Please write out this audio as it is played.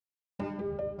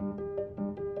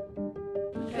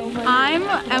I'm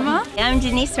Emma. I'm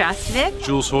Denise Rostovic.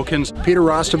 Jules Hawkins. Peter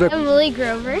Rostovic. I'm Lily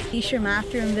Grover. Isha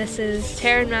Matthew, and this is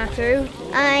Taryn Matthew.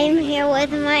 I'm here with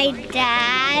my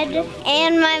dad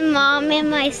and my mom and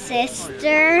my sister.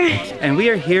 And we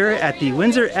are here at the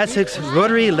Windsor-Essex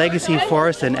Rotary Legacy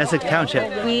Forest in Essex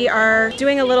Township. We are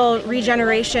doing a little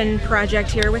regeneration project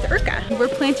here with IRCA. We're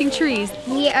planting trees.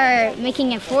 We are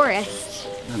making a forest.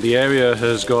 The area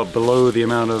has got below the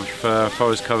amount of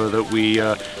forest cover that we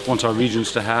want our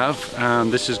regions to have, and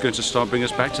this is going to start bringing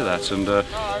us back to that. And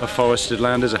a forested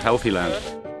land is a healthy land.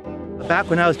 Back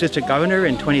when I was district governor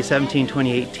in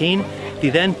 2017-2018, the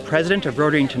then president of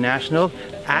Rotary International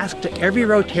asked every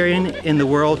Rotarian in the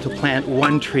world to plant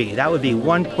one tree. That would be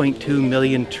 1.2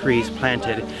 million trees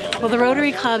planted. Well, the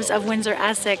Rotary Clubs of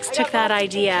Windsor-Essex took that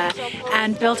idea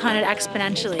and built on it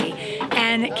exponentially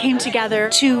and came together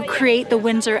to create the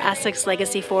Windsor-Essex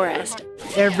Legacy Forest.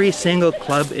 Every single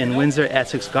club in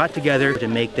Windsor-Essex got together to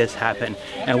make this happen,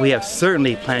 and we have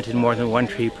certainly planted more than one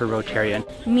tree per Rotarian.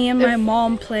 me and my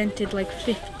mom planted like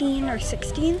 15 or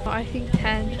 16. I think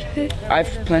 10. I've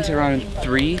planted around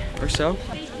 3 or so.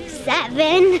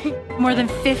 7. More than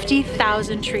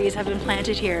 50,000 trees have been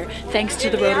planted here thanks to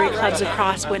the Rotary Clubs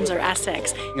across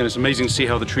Windsor-Essex. And it's amazing to see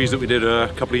how the trees that we did a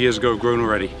couple of years ago have grown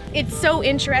already. It's so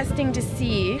interesting to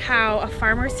see how a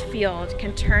farmer's field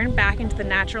can turn back into the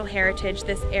natural heritage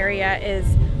this area is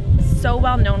so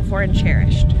well known for and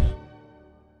cherished.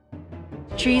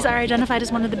 Trees are identified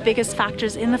as one of the biggest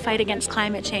factors in the fight against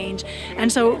climate change,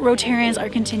 and so Rotarians are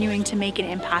continuing to make an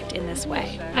impact in this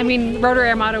way. I mean, Rotary,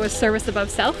 our motto is service above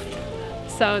self.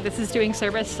 So this is doing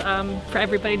service for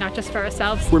everybody, not just for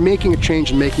ourselves. We're making a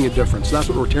change and making a difference. That's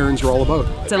what Rotarians are all about.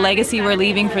 It's a legacy we're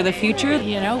leaving for the future.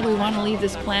 You know, we want to leave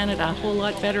this planet a whole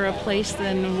lot better a place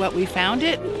than what we found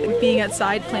it. Being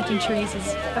outside planting trees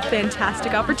is a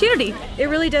fantastic opportunity. It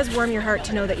really does warm your heart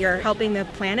to know that you're helping the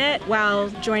planet while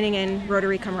joining in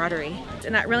Rotary camaraderie.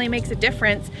 And that really makes a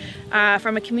difference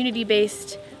from a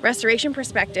community-based restoration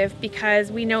perspective,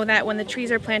 because we know that when the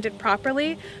trees are planted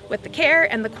properly with the care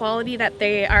and the quality that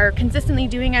they are consistently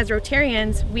doing as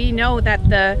Rotarians, we know that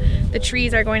the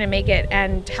trees are going to make it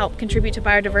and help contribute to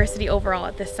biodiversity overall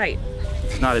at this site.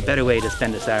 It's not a better way to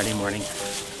spend a Saturday morning.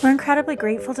 We're incredibly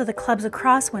grateful to the clubs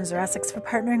across Windsor-Essex for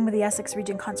partnering with the Essex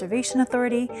Region Conservation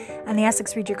Authority and the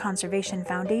Essex Region Conservation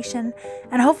Foundation,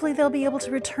 and hopefully they'll be able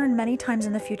to return many times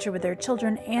in the future with their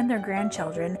children and their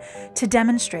grandchildren to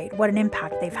demonstrate what an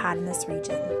impact they've had in this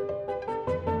region.